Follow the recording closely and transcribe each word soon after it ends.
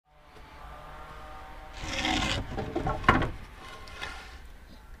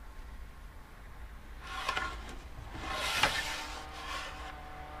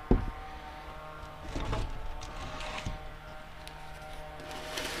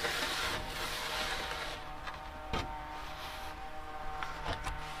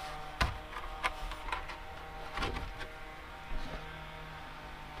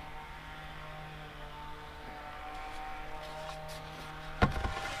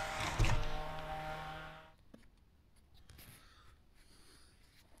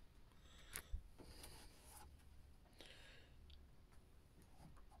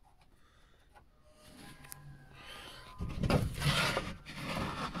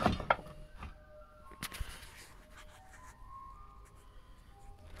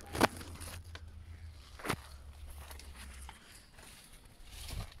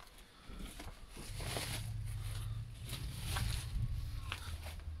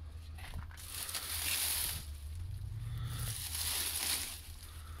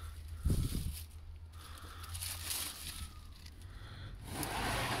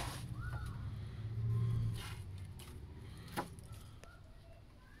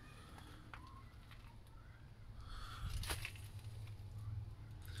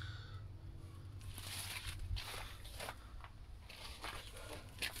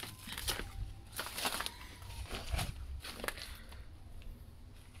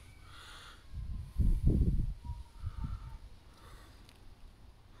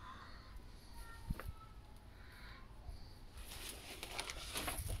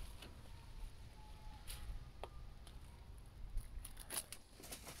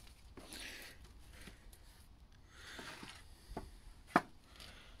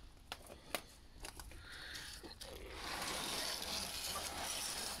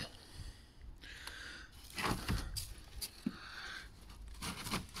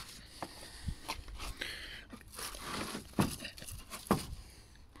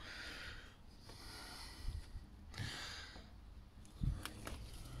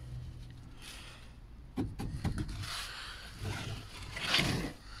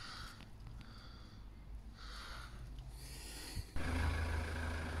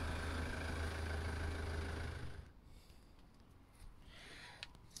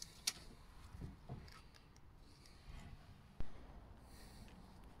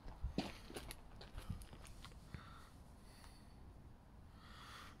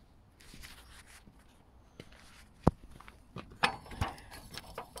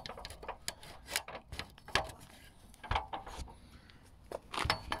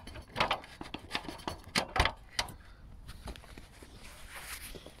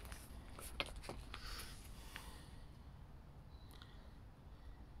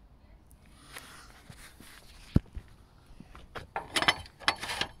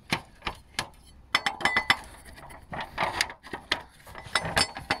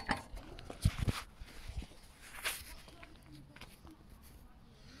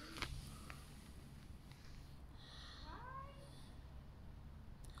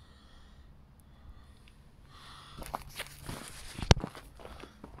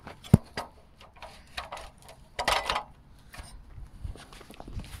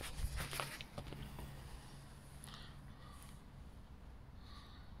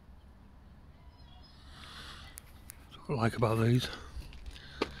what I like about these.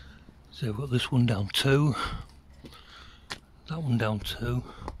 So I've got this one down 2, that one down 2,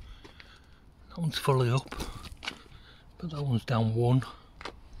 that one's fully up, but that one's down 1.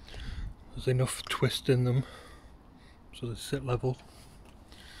 There's enough twist in them so they sit level.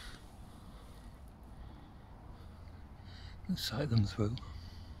 Let's sight them through.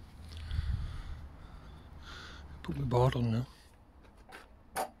 Put my board on now.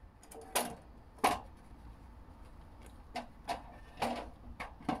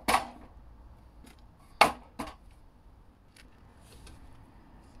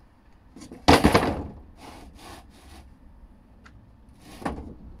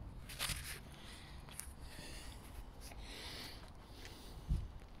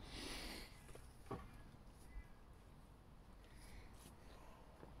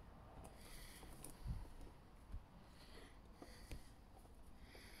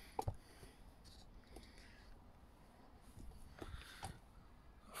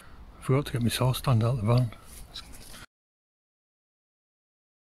 I forgot to get my saw stand out of the van.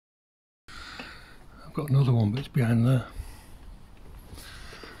 I've got another one, but it's behind there.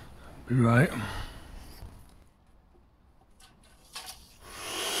 Be right.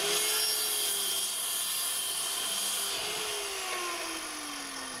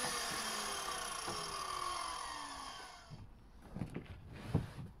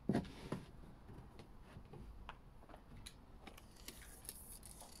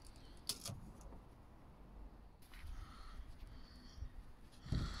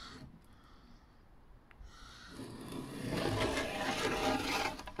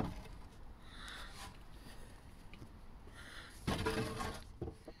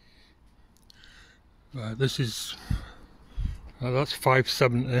 Right, this is that's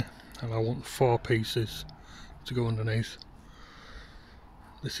 570, and I want 4 pieces to go underneath.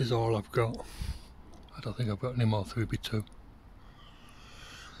 This is all I've got. I don't think I've got any more 3x2.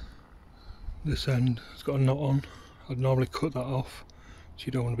 This end has got a knot on. I'd normally cut that off, so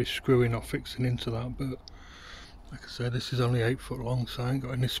you don't want to be screwing or fixing into that, but like I said, this is only 8 foot long, so I ain't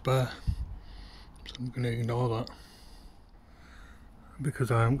got any spare, so I'm going to ignore that.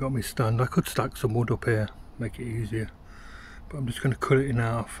 Because I haven't got my stand, I could stack some wood up here, make it easier, but I'm just going to cut it in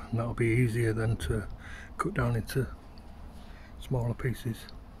half, and that'll be easier than to cut down into smaller pieces.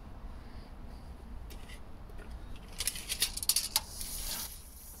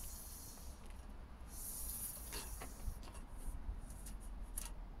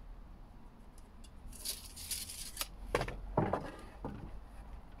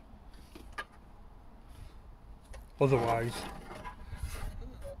 Otherwise,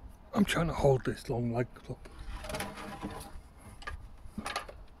 I'm trying to hold this long leg up.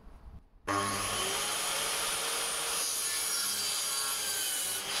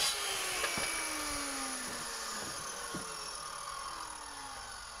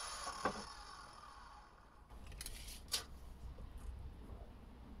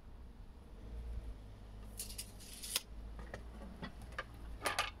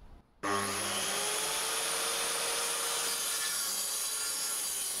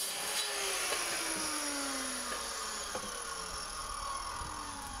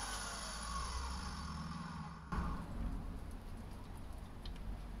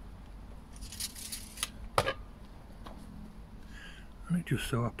 And it just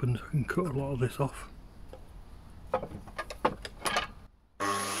so happens I can cut a lot of this off.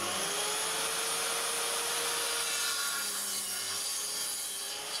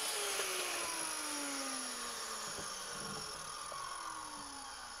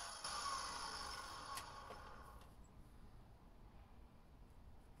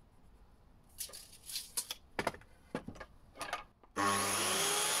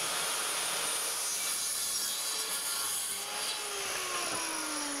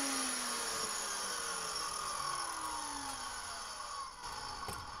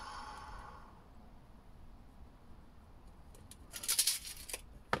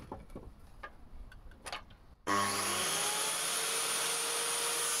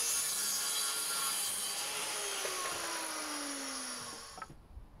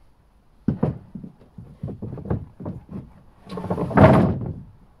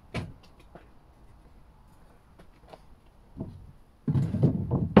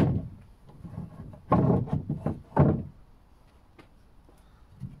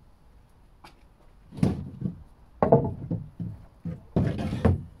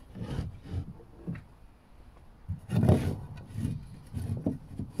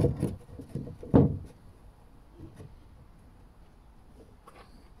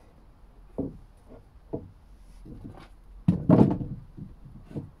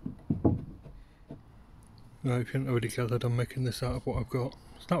 Right, if you haven't already gathered, I'm making this out of what I've got.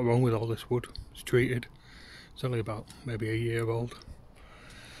 There's nothing wrong with all this wood, it's treated. It's only about maybe a year old.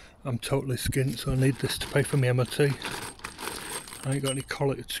 I'm totally skint, so I need this to pay for my MOT. I ain't got any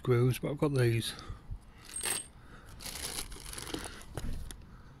colleted screws, but I've got these.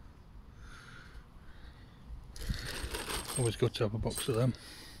 Always good to have a box of them.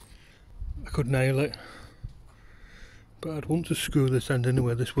 I could nail it, but I'd want to screw this end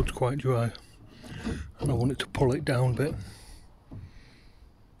anyway. This wood's quite dry and I want it to pull it down a bit.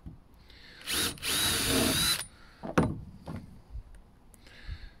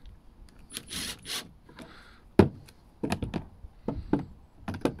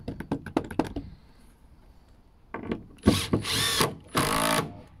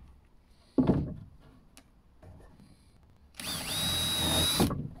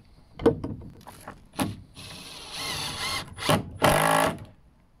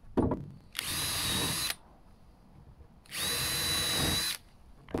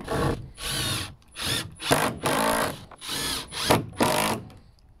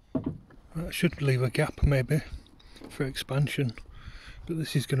 I should leave a gap maybe for expansion, but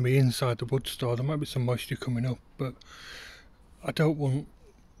this is going to be inside the wood store. There might be some moisture coming up, but I don't want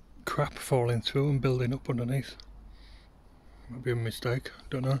crap falling through and building up underneath. Might be a mistake,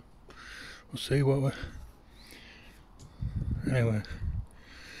 don't know. We'll see, won't we? Anyway,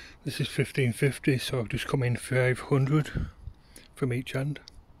 this is 1550, so I've just come in 500 from each end.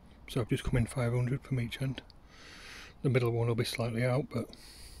 So I've just come in 500 from each end. The middle one will be slightly out, but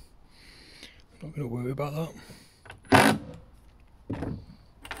I'm not going to worry about that.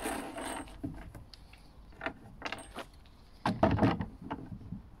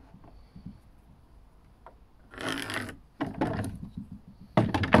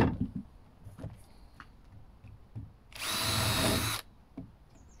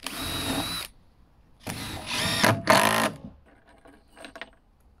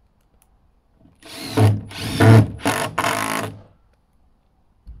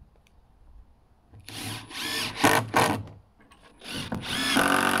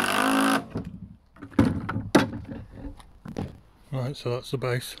 Right, so that's the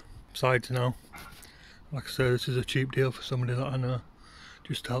base. Sides now. Like I say, this is a cheap deal for somebody that I know,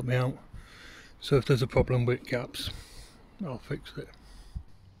 just to help me out. So if there's a problem with gaps, I'll fix it.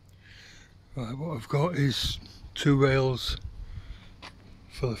 Right, what I've got is 2 rails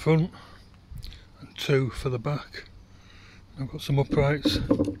for the front and 2 for the back. I've got some uprights.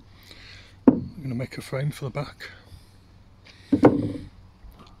 I'm going to make a frame for the back. I'm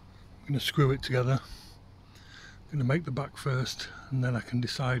going to screw it together. I'm going to make the back first, and then I can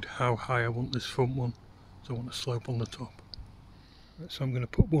decide how high I want this front one. So I want a slope on the top. Right, so I'm going to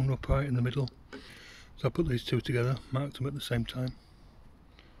put one upright in the middle. So I put these 2 together, mark them at the same time.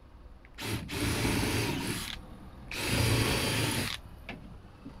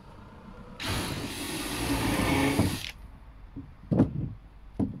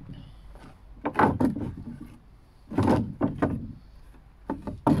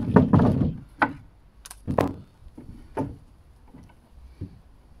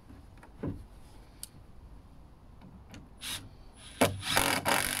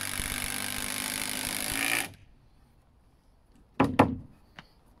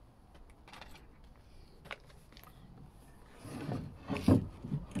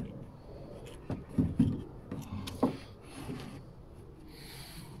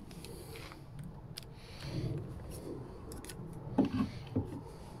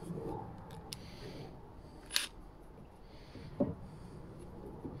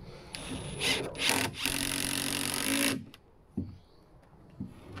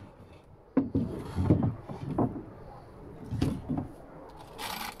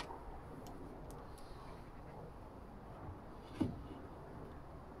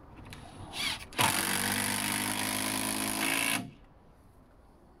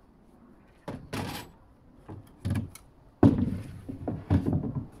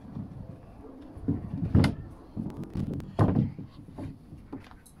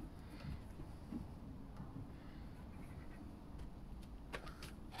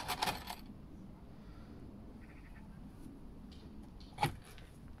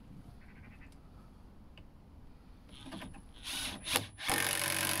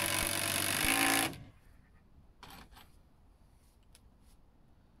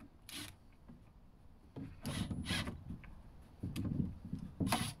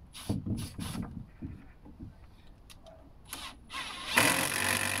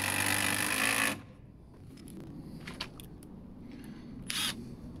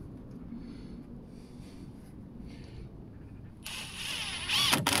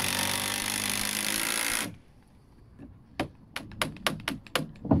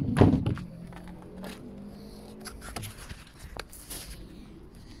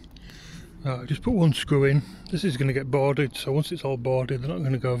 Right, I just put one screw in. This is going to get boarded, so once it's all boarded they're not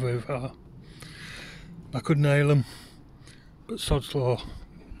going to go very far. I could nail them, but sod's law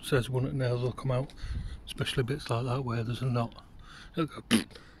says one of the nails will come out, especially bits like that where there's a knot. It'll go pfft.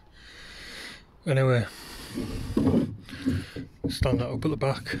 Anyway, stand that up at the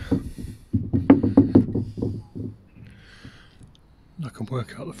back. I can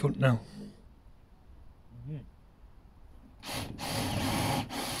work out the front now.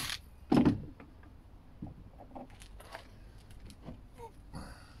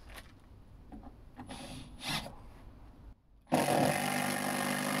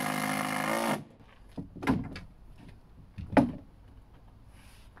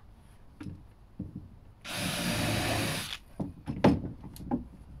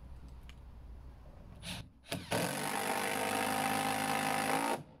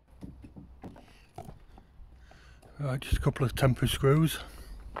 Right, just a couple of temporary screws.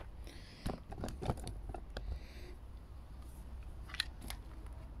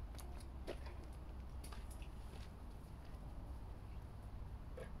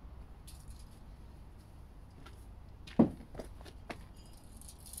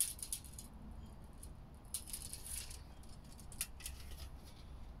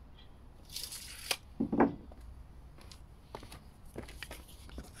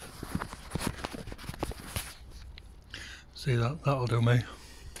 See that'll do me.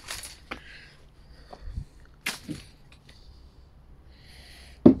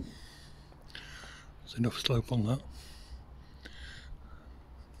 There's enough slope on that.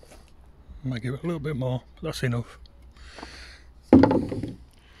 I might give it a little bit more, but that's enough. Right,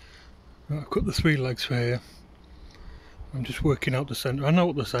 I've cut the 3 legs for here. I'm just working out the centre. I know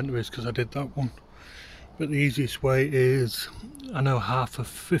what the centre is because I did that one. But the easiest way is, I know half of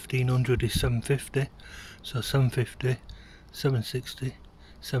 1500 is 750. So 750. 760,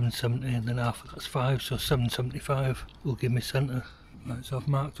 770, and then half of that's 5, so 775 will give me centre. Right, so I've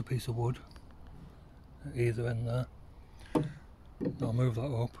marked a piece of wood at either end there. I'll move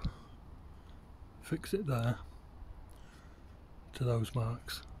that up, fix it there to those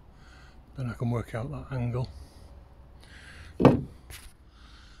marks, then I can work out that angle. I'm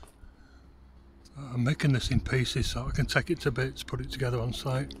making this in pieces so I can take it to bits, put it together on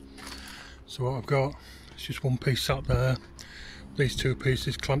site. So what I've got is just one piece sat there, these 2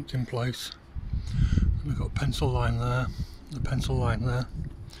 pieces clamped in place, and I've got a pencil line there, the pencil line there.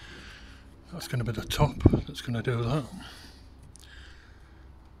 That's going to be the top that's going to do that.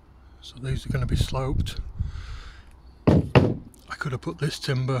 So these are going to be sloped. I could have put this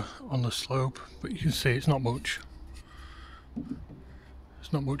timber on the slope, but you can see it's not much.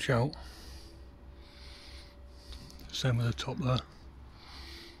 It's not much out. Same with the top there.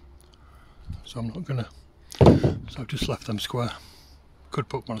 So I'm not gonna, so I've just left them square. Could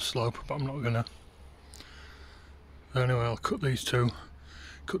put them on a slope, but I'm not gonna. Anyway, I'll cut these 2.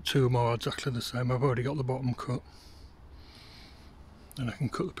 Cut 2 more exactly the same. I've already got the bottom cut. And I can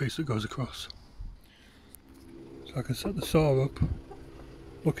cut the piece that goes across. So I can set the saw up,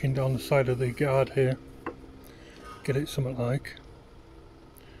 looking down the side of the guard here. Get it something like.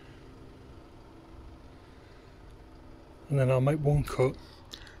 And then I'll make one cut,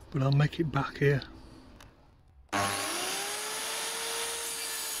 but I'll make it back here.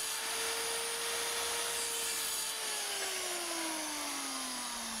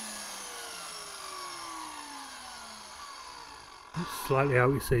 It's slightly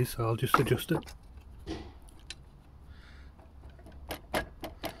out, you see, so I'll just adjust it.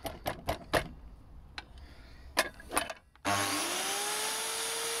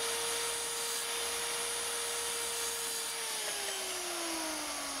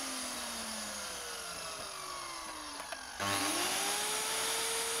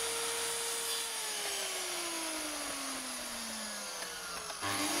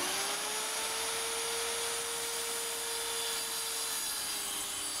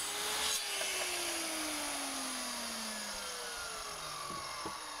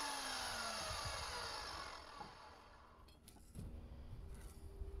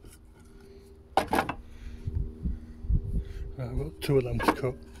 I've got 2 of them to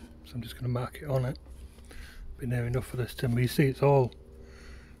cut, so I'm just going to mark it on it. Be near enough for this timber. You see it's all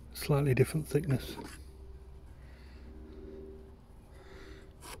slightly different thickness.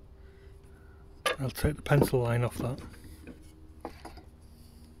 I'll take the pencil line off that.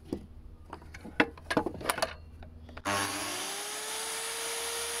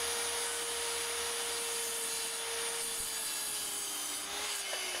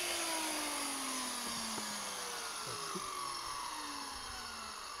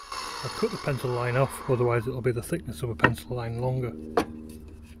 I'll cut the pencil line off, otherwise it'll be the thickness of a pencil line longer.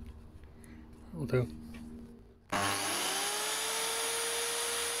 that'll do.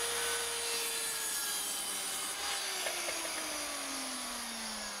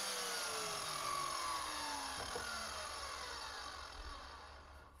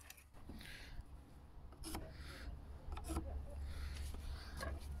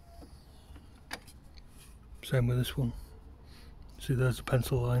 Same with this one. See, there's the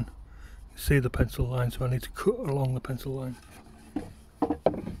pencil line. You see the pencil line, so I need to cut along the pencil line.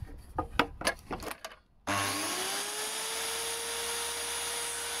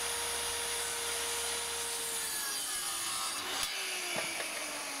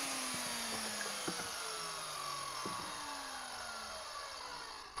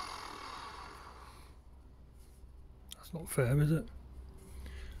 That's not fair, is it?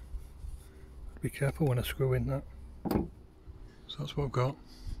 Be careful when I screw in that. So that's what I've got.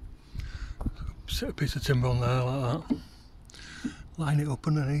 Set a piece of timber on there like that. Line it up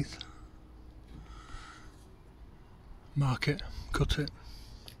underneath. Mark it, cut it.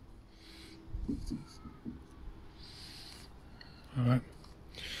 Alright.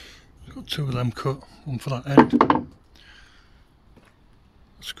 I've got two of them cut, one for that end.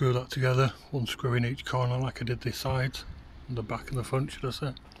 Screw that together, one screw in each corner like I did this side, and the back and the front, should I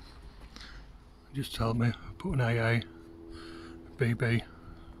say. Just tell me, put an AA, BB,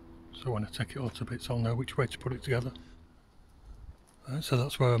 so when I take it all to bits I'll know which way to put it together. Right, so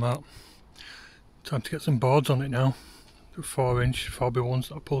that's where I'm at. Time to get some boards on it now. The 4-inch 4x1s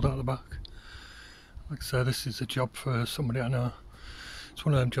that I pulled out of the back. Like I said, this is a job for somebody I know. It's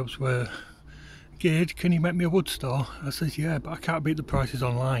one of them jobs where, Gage, can you make me a wood store? I said, yeah, but I can't beat the prices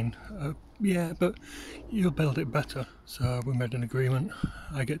online. Yeah, but you'll build it better. So we made an agreement.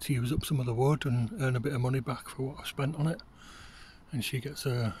 I get to use up some of the wood and earn a bit of money back for what I've spent on it. And she gets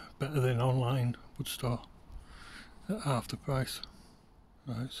a better than online wood store at half the price.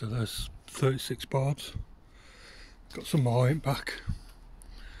 Right, so there's 36 boards. Got some more in back.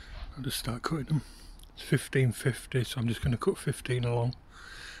 I'll just start cutting them. It's 1550, so I'm just going to cut 15 along.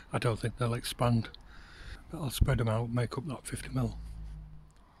 I don't think they'll expand, but I'll spread them out, make up that 50mm.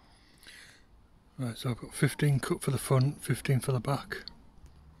 Right, so I've got 15 cut for the front, 15 for the back.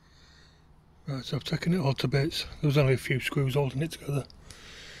 Right, so I've taken it all to bits. There was only a few screws holding it together.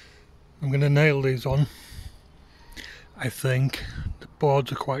 I'm going to nail these on. I think the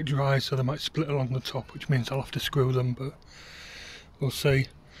boards are quite dry, so they might split along the top, which means I'll have to screw them, but we'll see.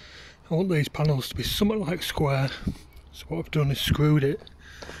 I want these panels to be somewhat like square, so what I've done is screwed it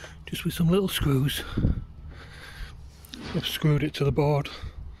just with some little screws. I've screwed it to the board,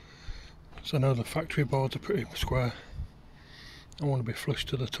 so I know the factory boards are pretty square. I want to be flush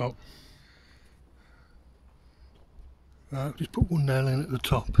to the top. Right, I've just put one nail in at the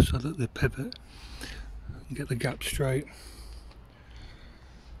top so that they pivot and get the gap straight.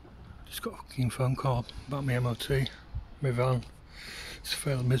 Just got a fucking phone call about my MOT, my van. It's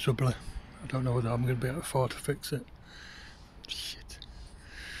failed miserably. I don't know whether I'm going to be able to afford to fix it. Shit.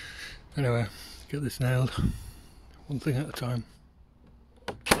 Anyway, get this nailed, one thing at a time.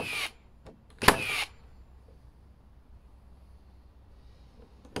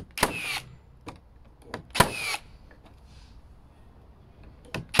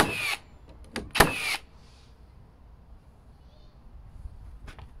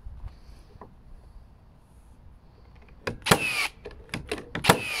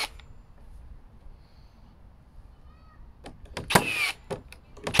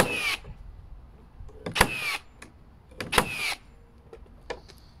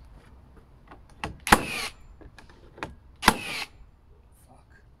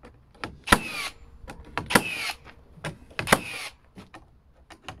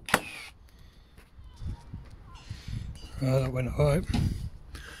 That went alright.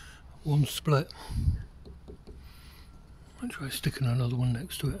 One split. I'll try sticking another one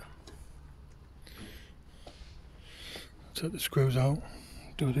next to it. Take the screws out,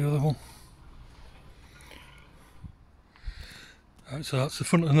 do the other one. Right, so that's the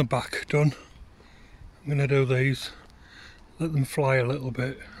front and the back done. I'm going to do these, let them fly a little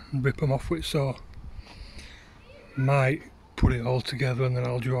bit and rip them off with a saw. Might put it all together and then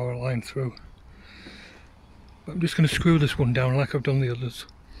I'll draw a line through. But I'm just going to screw this one down like I've done the others.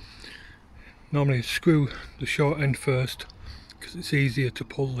 Normally screw the short end first because it's easier to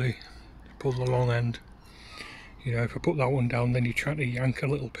pull the long end. You know, if I put that one down then you're trying to yank a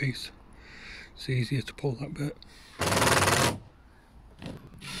little piece. It's easier to pull that bit.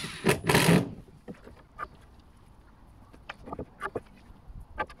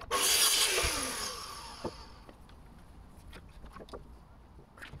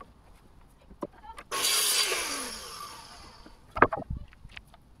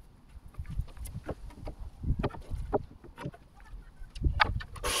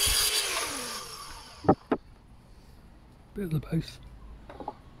 bit of the base.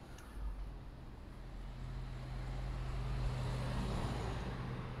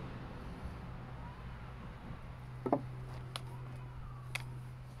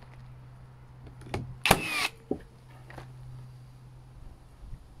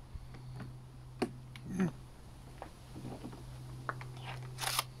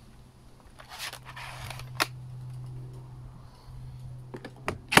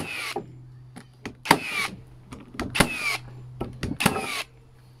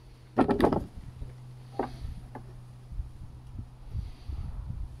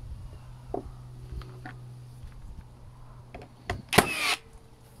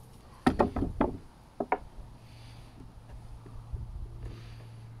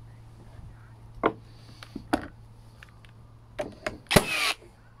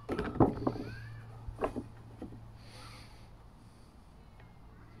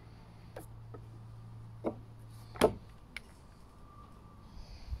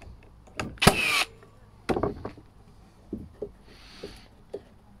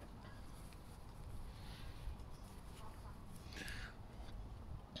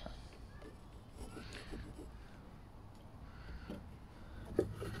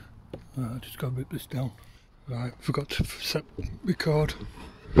 I just got to rip this down. Right, forgot to set record.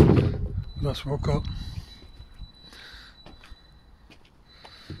 That's what I've got.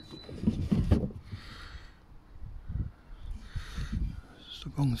 It's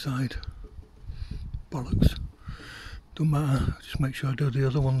the wrong side. Bollocks. Don't matter, just make sure I do the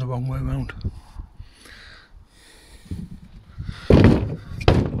other one the wrong way around.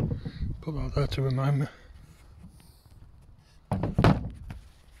 Put that there to remind me.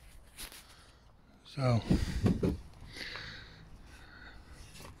 So,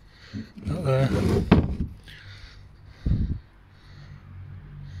 that there.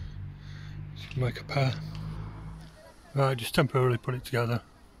 Just make a pair. Right, just temporarily put it together.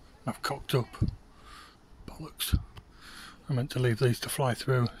 I've cocked up. Bollocks. I meant to leave these to fly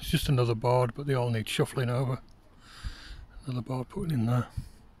through. It's just another board, but they all need shuffling over. Another board putting in there.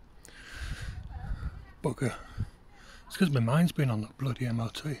 Bugger. It's because my mind's been on that bloody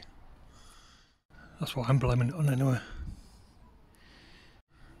MOT. That's what I'm blaming it on anyway.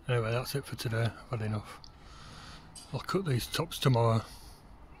 Anyway, that's it for today. I've had enough. I'll cut these tops tomorrow.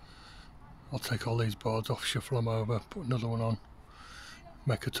 I'll take all these boards off, shuffle them over, put another one on,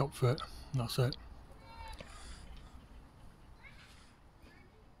 make a top for it, and that's it.